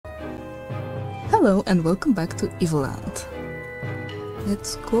Hello and welcome back to Evoland.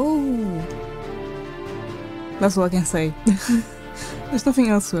 Let's go! That's all I can say. There's nothing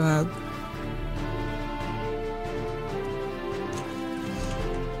else to add.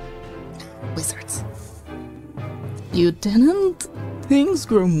 Wizards. Lieutenant, things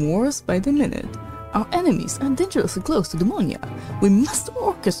grow worse by the minute. Our enemies are dangerously close to Demonia. We must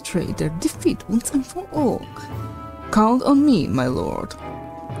orchestrate their defeat once and for all. Count on me, my lord.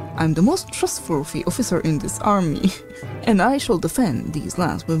 I'm the most trustworthy officer in this army, and I shall defend these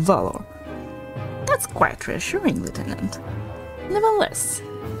lands with valor. That's quite reassuring, Lieutenant. Nevertheless,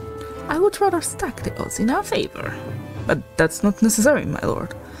 I would rather stack the odds in our favor. But that's not necessary, my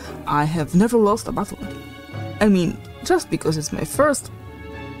lord. I have never lost a battle. I mean, just because it's my first...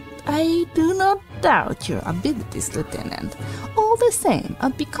 I do not doubt your abilities, Lieutenant. All the same,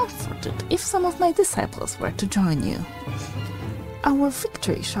 I'd be comforted if some of my disciples were to join you. Our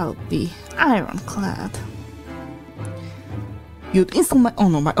victory shall be ironclad. You'd insult my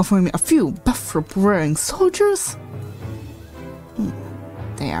honor by offering me a few buff-robe-wearing soldiers?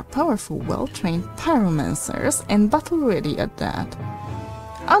 They are powerful, well-trained pyromancers and battle-ready at that.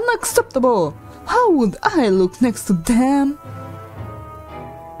 Unacceptable! How would I look next to them?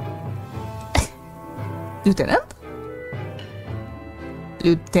 Lieutenant?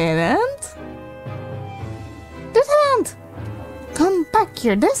 Lieutenant? Lieutenant! Come back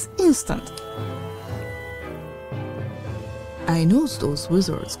here this instant! I know those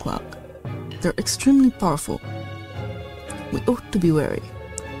wizards, Clank. They're extremely powerful. We ought to be wary.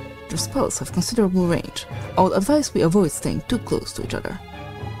 Their spells have considerable range. I would advise we avoid staying too close to each other.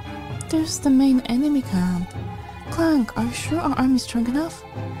 There's the main enemy camp. Clank, are you sure our army is strong enough?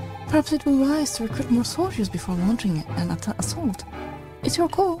 Perhaps it will be wise to recruit more soldiers before launching an assault. It's your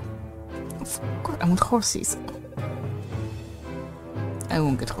call. Of course, I want horses. I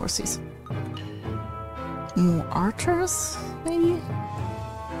won't get horses. More archers, maybe?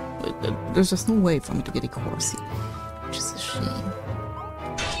 There's just no way for me to get a horsey, which is a shame.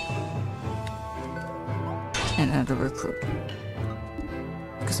 And another recruit.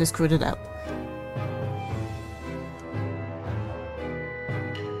 Because I screwed it up.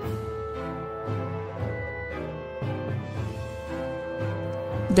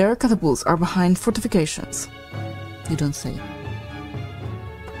 Their catapults are behind fortifications. You don't say.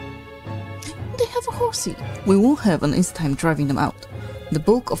 They have a horsey. We won't have an easy time driving them out. The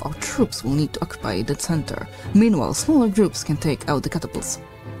bulk of our troops will need to occupy the center. Meanwhile, smaller groups can take out the catapults.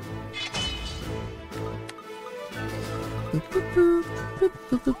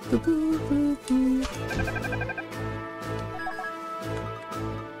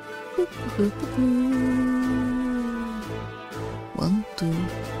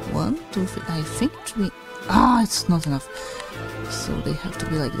 One, two, three. I think it should be... Ah, it's not enough. So they have to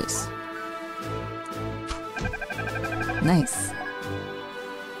be like this. Nice.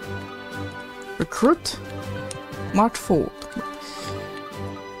 Recruit. March forward.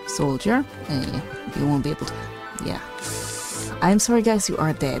 Soldier. You won't be able to... Yeah. I'm sorry guys, you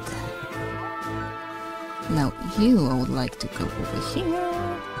are dead. Now you, I would like to go over here.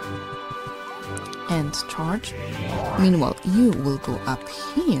 And charge. Meanwhile, you will go up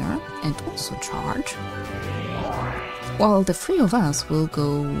here and also charge. While the three of us will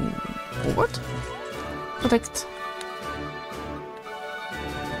go forward. Protect.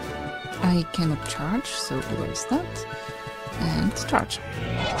 I cannot charge, so erase that. And charge.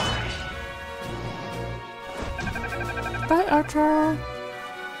 Bye, Archer.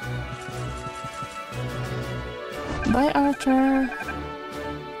 Bye, Archer.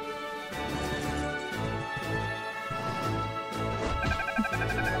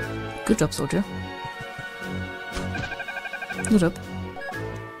 Good job, soldier. Good job.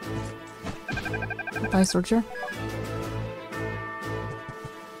 Bye, soldier.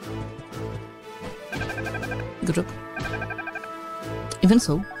 Good job. Even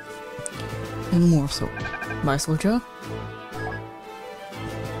so. And more so. Bye, soldier.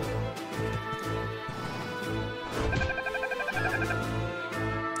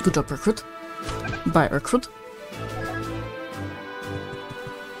 Good job, recruit. Bye, recruit.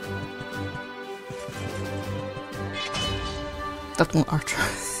 That one archer.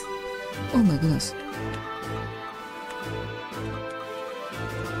 Oh my goodness.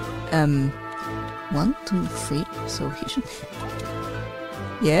 1, 2, 3. So he should...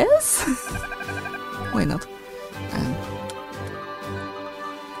 Yes? Why not?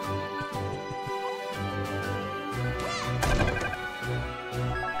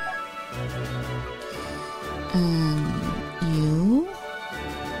 You...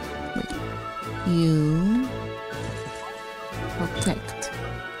 Wait. You... Protect.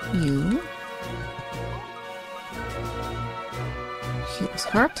 You...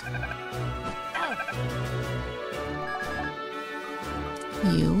 was hurt.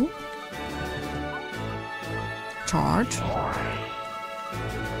 You. Charge.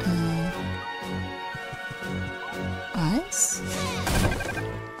 Ice.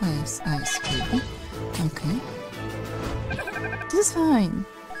 Ice, baby. Okay. This is fine.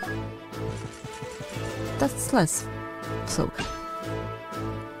 That's less so.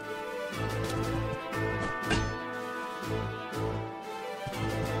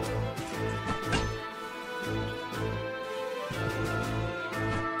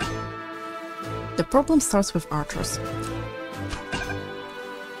 The problem starts with archers.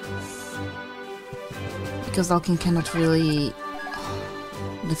 Because Dalkin cannot really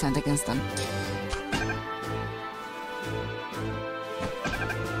defend against them.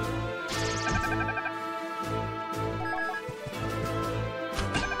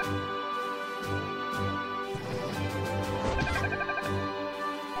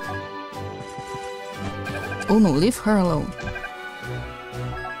 Oh no, leave her alone.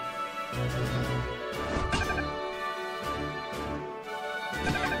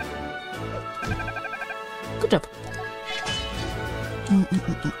 Good job.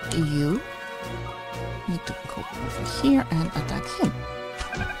 You need to go over here and attack him.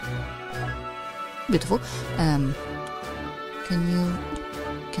 Beautiful.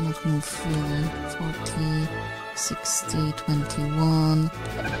 Cannot move really. 40, 60, 21.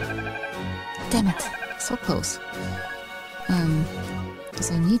 Damn it. So close.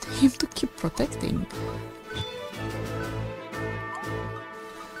 Because I need him to keep protecting.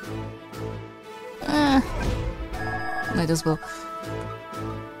 Might as well.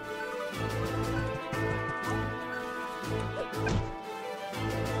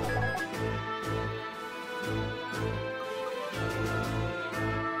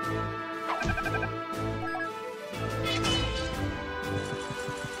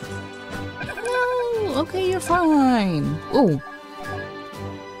 Okay, you're fine. Oh.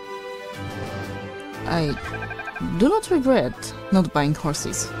 I do not regret not buying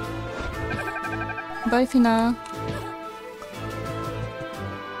horses. Bye, Fina.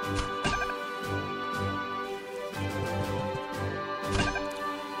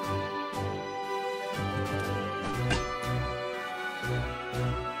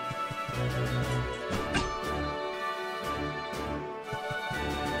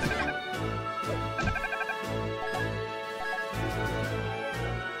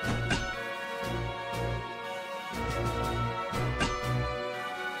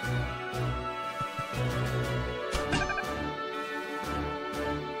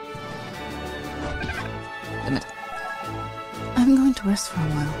 Damn it. I'm going to rest for a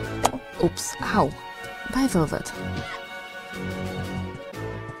while. Oops, ow. Bye, Velvet.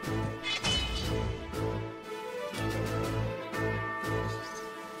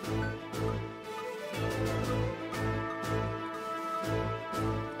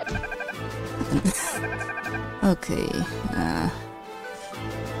 Okay,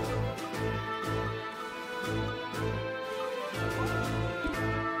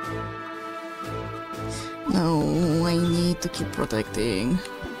 no, I need to keep protecting.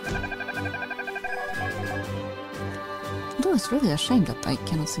 Though it's really a shame that I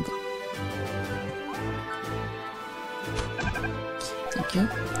cannot single. Thank you.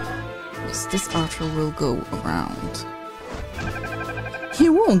 Yes, this archer will go around. He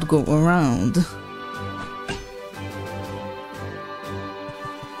won't go around.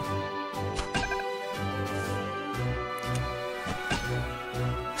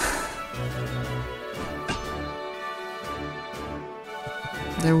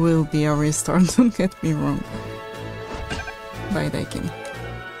 There will be a restart, don't get me wrong. By Daikin.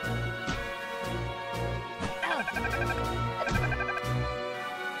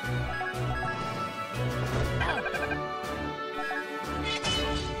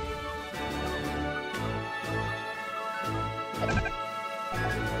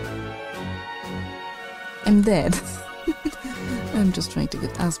 I'm dead. I'm just trying to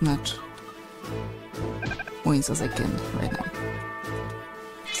get as much points as I can right now.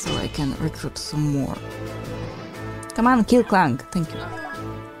 So I can recruit some more. Come on, kill Clank. Thank you.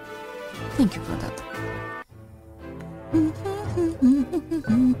 Thank you for that.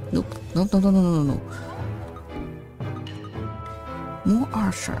 Nope. No. More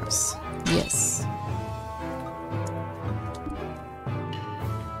archers. Yes.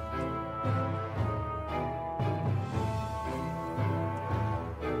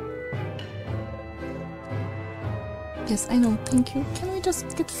 Yes, I know, thank you. Can we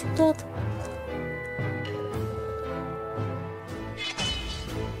just get through that?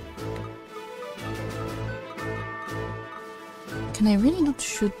 can I really not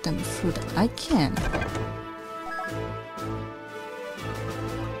shoot them through that? I can.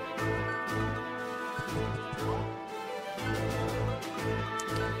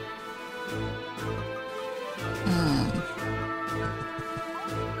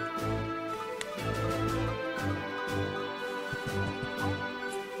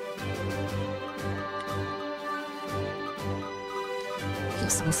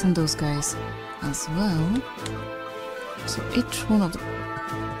 Yes, I'll send those guys as well. So each one of them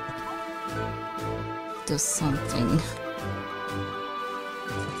does something.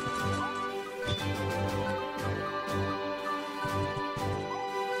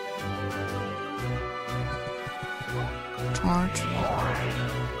 Charge.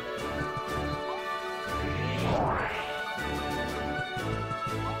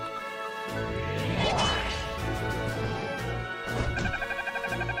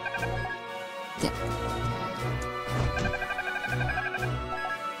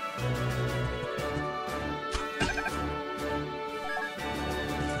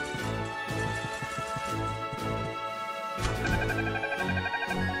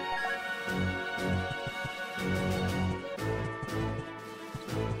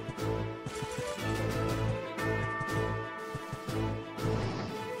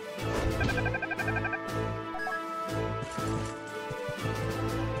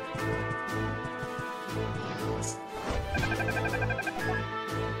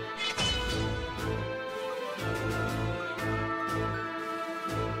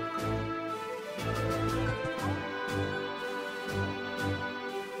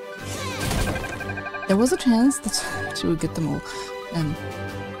 There was a chance that she would get them all.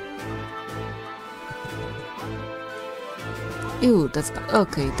 Ew, that's bad.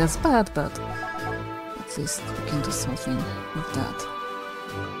 Okay, that's bad, but at least we can do something with that.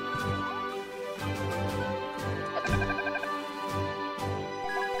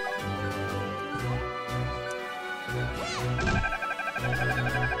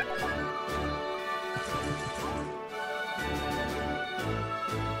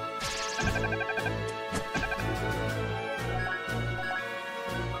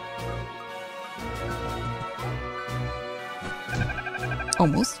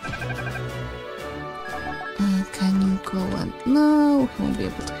 Almost. Can you go and... No, we won't be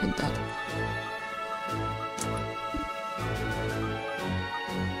able to hit that.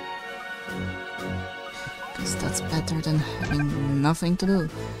 Because that's better than having nothing to do.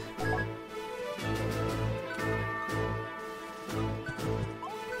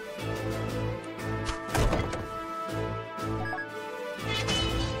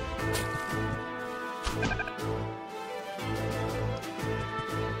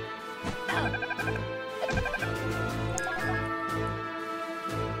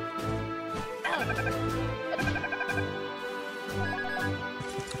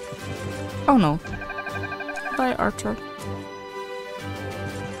 Oh no. Bye, Archer.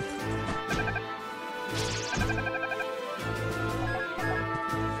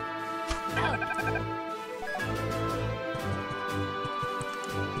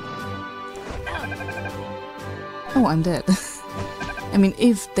 Oh, I'm dead. I mean,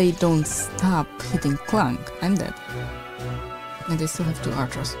 if they don't stop hitting Clank, I'm dead. And they still have 2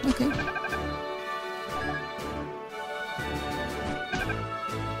 archers. Okay.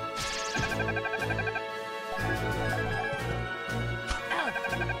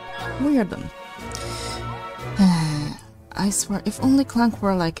 We are done. I swear, if only Clank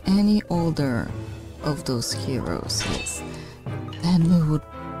were like any older of those heroes, yes, then we would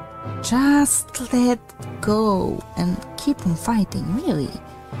just let go and keep on fighting, really.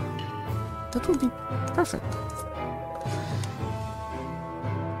 That would be perfect.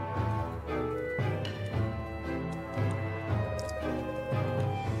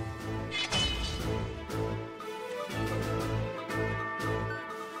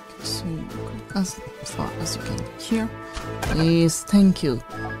 So, as far as you can hear. Please, thank you.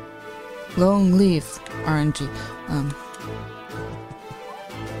 Long live RNG. You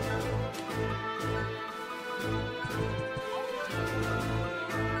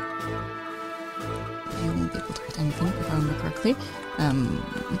won't be able to hit anything if I remember correctly.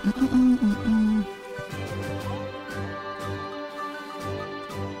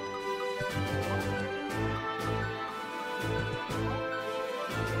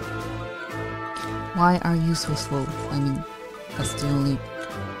 Why are you so slow? I mean,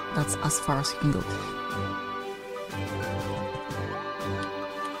 that's as far as you can go.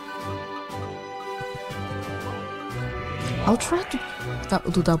 I'll try to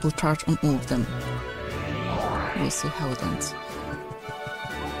do double charge on all of them. We'll see how it ends.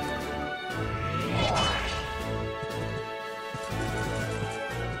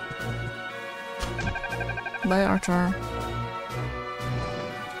 Bye, Archer.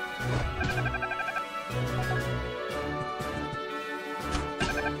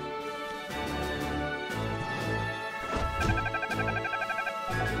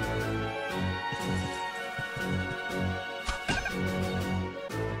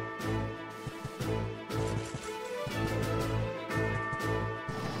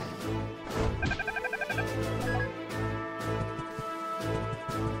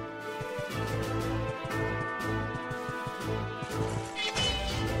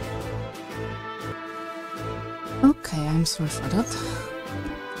 Okay, I'm sorry for that.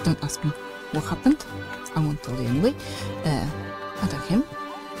 Don't ask me what happened. I won't tell you anyway. Attack him.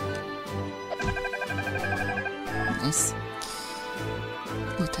 Nice.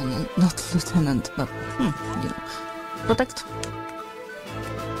 Lieutenant, not lieutenant, but, you know. Protect.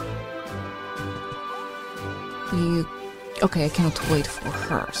 You... Okay, I cannot wait for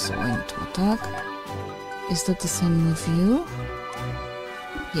her, so I need to attack. Is that the same with you?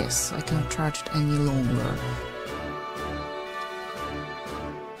 Yes, I can't charge it any longer.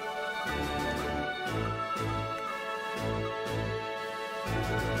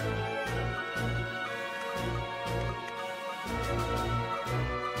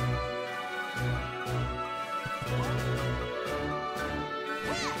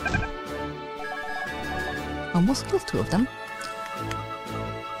 Almost killed two of them.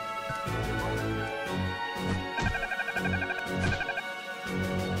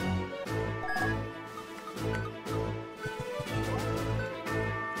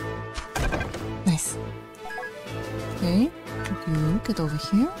 Nice. Okay, you get over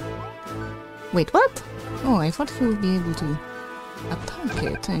here. Wait, what? Oh, I thought he would be able to attack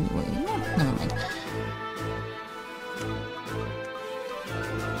it anyway. No, never mind.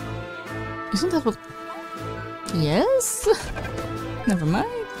 Isn't that what... Yes? Never mind.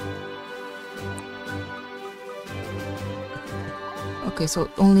 Okay, so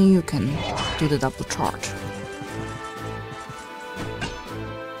only you can do the double charge.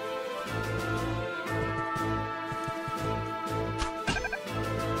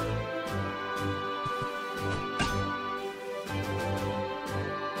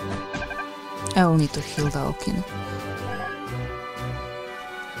 I'll need to heal Dalkin.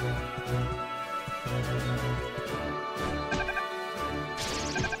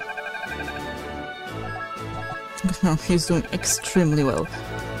 No, he's doing extremely well.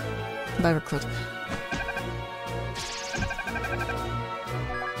 Bye, recruit.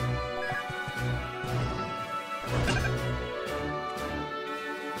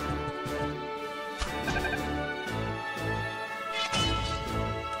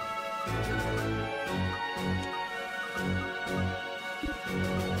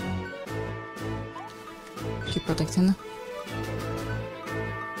 Keep protecting.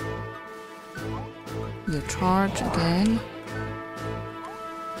 You charge again.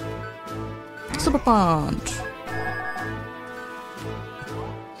 Super punch.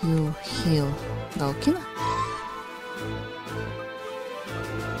 You heal Dalkin.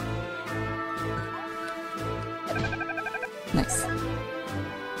 Nice.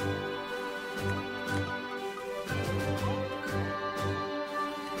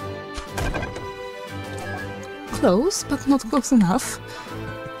 Close, but not close enough,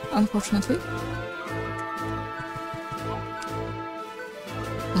 unfortunately.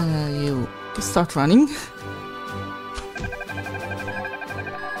 You start running.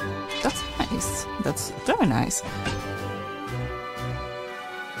 That's nice. That's very nice.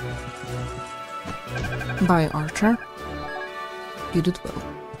 Bye, Archer. You did well.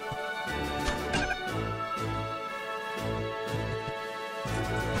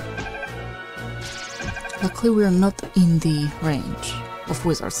 Luckily, we are not in the range of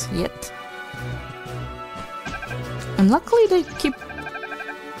wizards yet. And luckily, they keep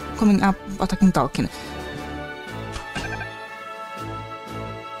coming up, attacking Dalkin.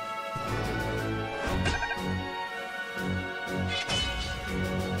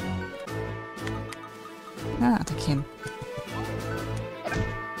 Attack him.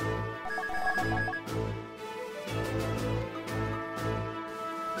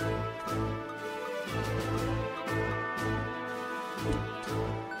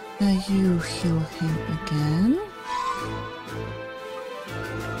 You heal him again.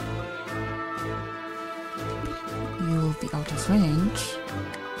 You will be out of range.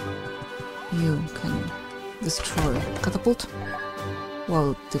 You can destroy catapult.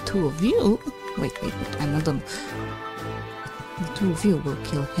 While the two of you... Wait, I'm not done. The two of you will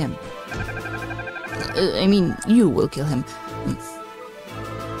kill him. I mean, you will kill him.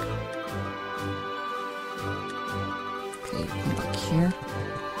 Okay, come back here.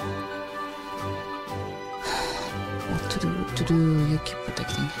 You keep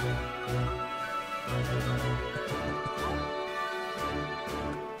protecting.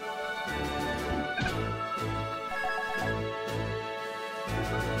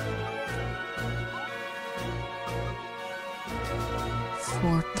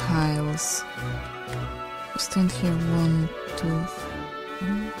 Four tiles. Stand here, 1, 2,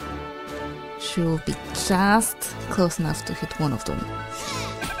 3. She will be just close enough to hit one of them.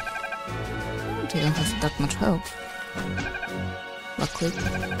 They don't have that much help. Luckily.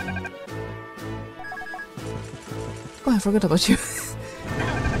 Oh, I forgot about you.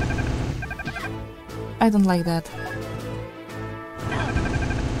 I don't like that.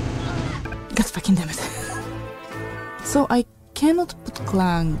 God fucking damn it. So I cannot put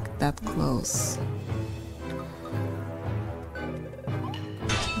Clank that close.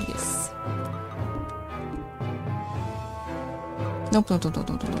 Yes. Nope.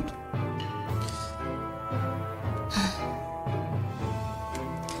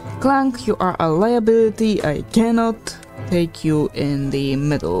 Clank, you are a liability. I cannot take you in the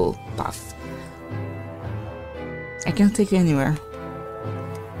middle path. I can't take you anywhere.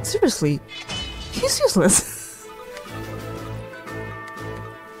 Seriously, he's useless.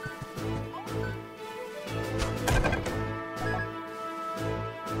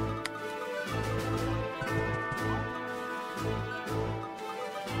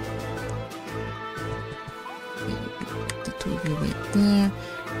 The two of you wait there.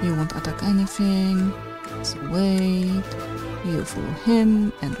 You won't attack anything, so wait. You follow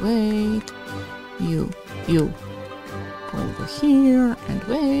him and wait. You go over here and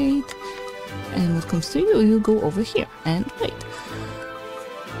wait. And what comes to you, you go over here and wait.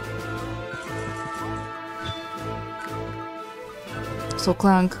 So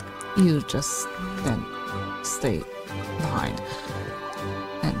Clank, you just then stay behind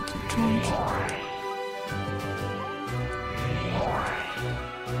and keep charge.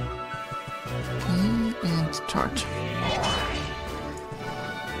 And charge.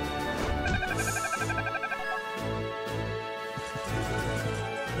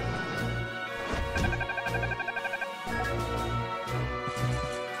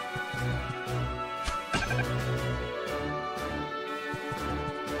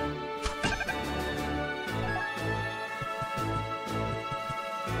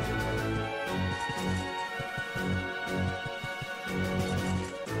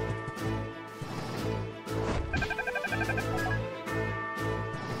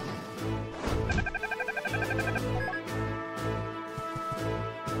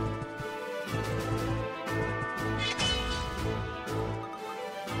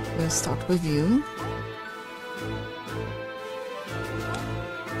 We'll start with you.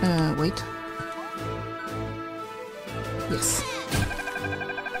 Wait. Yes.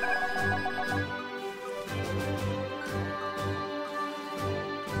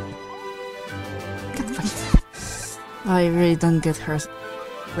 I really don't get her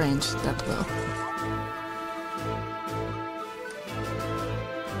range that well.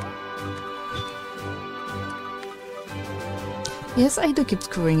 Yes, I do keep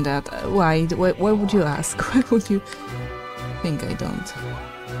screwing that. Why? Why would you ask? Why would you think I don't?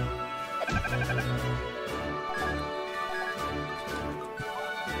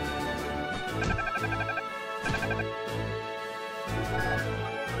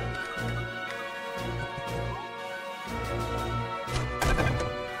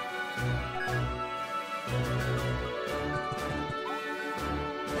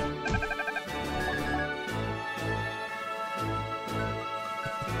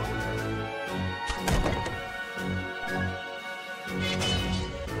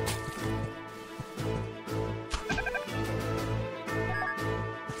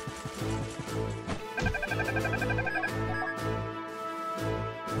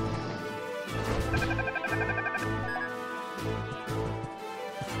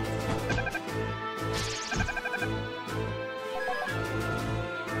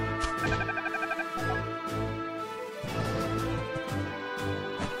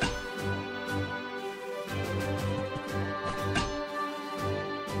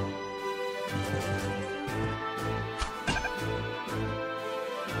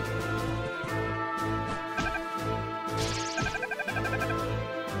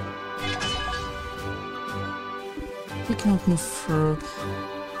 We cannot move through.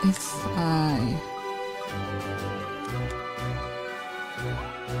 If I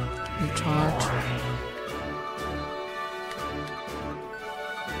recharge,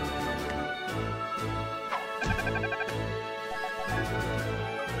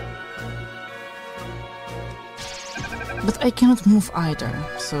 but I cannot move either,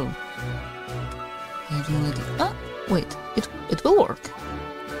 so I have no idea. Ah, wait. It will work.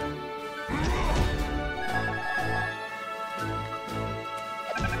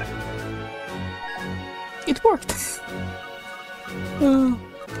 It worked.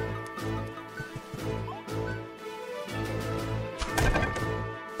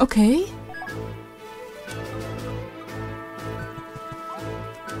 Okay.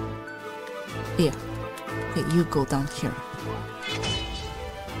 Yeah. Okay, you go down here.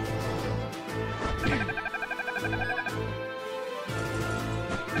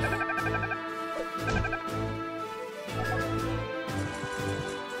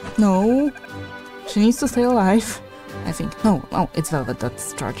 No. She needs to stay alive. I think. No, it's Velvet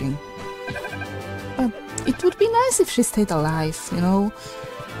that's charging. But it would be nice if she stayed alive, you know?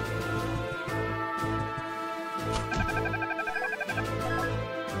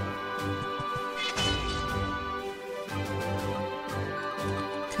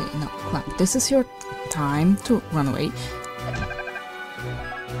 Okay, now, Clank, this is your time to run away.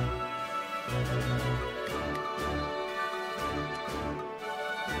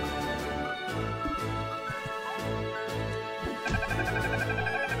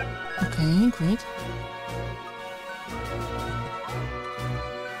 Okay, great.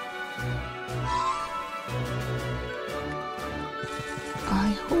 I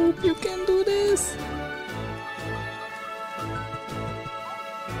hope you can do this.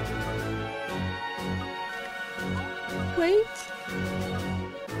 Wait.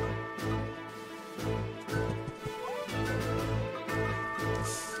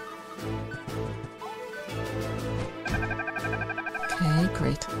 Okay,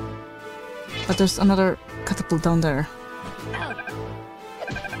 great. But there's another catapult down there.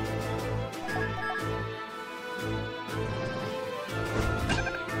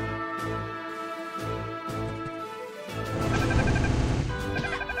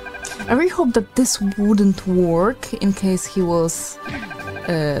 I really hope that this wouldn't work in case he was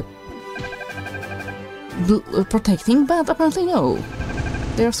protecting, but apparently no.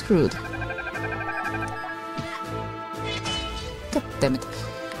 They're screwed. God damn it.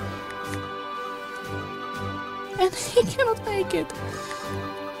 And he cannot make it.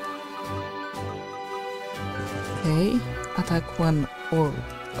 Okay, attack one or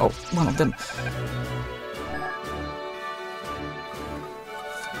one of them.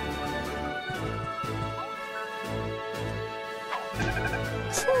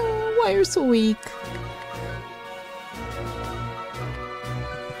 Why are you so weak?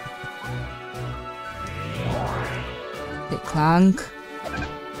 Okay, Clank.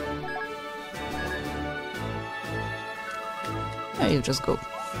 Yeah, you just go.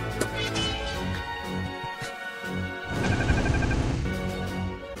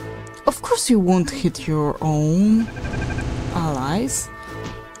 Of course you won't hit your own allies.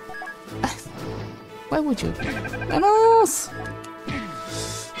 Why would you? Vamos!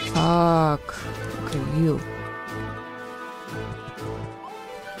 Fuck. Okay, you.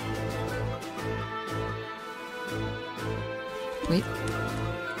 Wait.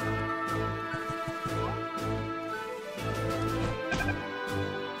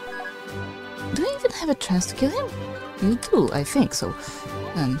 Do I even have a chance to kill him? You do, I think so.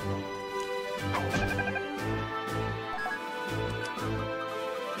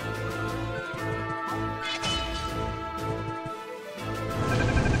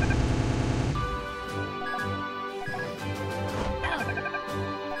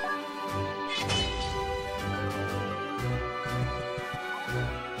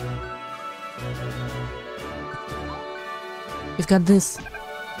 You've got this.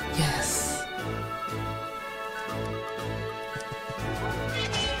 Yes.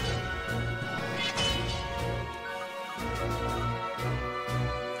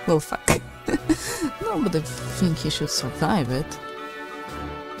 Well, fuck. No, but I think he should survive it.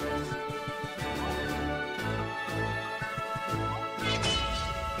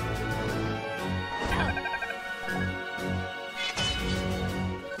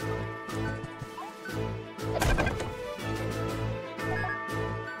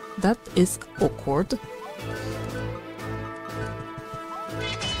 That is awkward.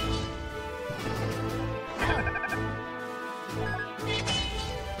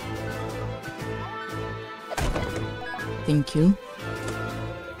 Thank you.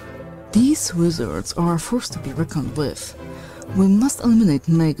 These wizards are a force to be reckoned with. We must eliminate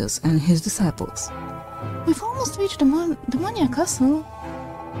Magus and his disciples. We've almost reached the Demonia Castle.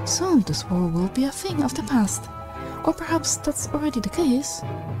 Soon this war will be a thing of the past. Or perhaps that's already the case.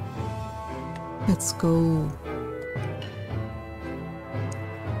 Let's go.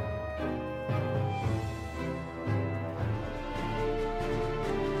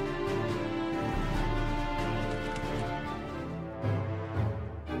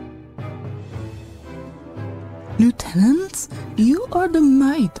 Lieutenants, you are the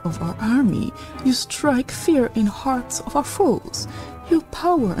might of our army. You strike fear in hearts of our foes. Your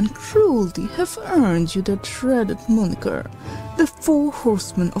power and cruelty have earned you the dreaded moniker, the 4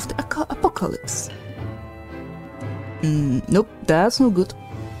 horsemen of the apocalypse. Nope, that's no good.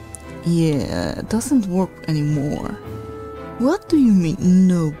 Yeah, it doesn't work anymore. What do you mean,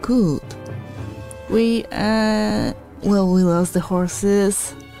 no good? We lost the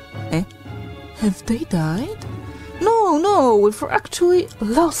horses. Have they died? No, we've actually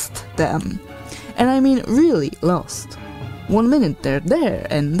lost them. And I mean really lost. 1 minute they're there,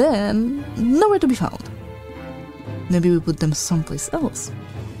 and then nowhere to be found. Maybe we put them someplace else.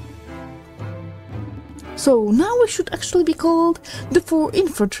 So now we should actually be called the 4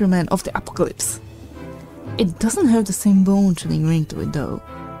 infantrymen of the apocalypse. It doesn't have the same bone-chilling ring to it though.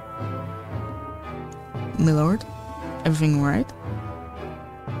 Milord, everything right?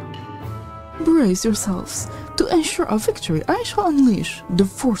 Brace yourselves. To ensure our victory, I shall unleash the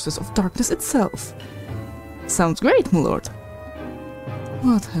forces of darkness itself. Sounds great, my lord.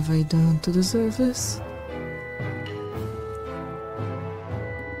 What have I done to deserve this?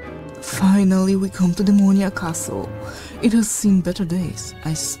 Finally, we come to Demonia Castle. It has seen better days.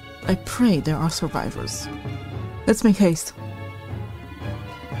 I pray there are survivors. Let's make haste.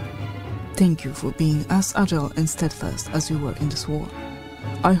 Thank you for being as agile and steadfast as you were in this war.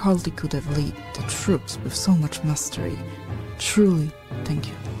 I hardly could have led the troops with so much mastery. Truly, thank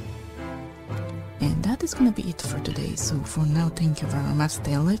you. And that is gonna be it for today. So for now, thank you very much.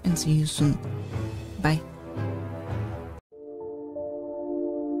 Stay alive and see you soon. Bye.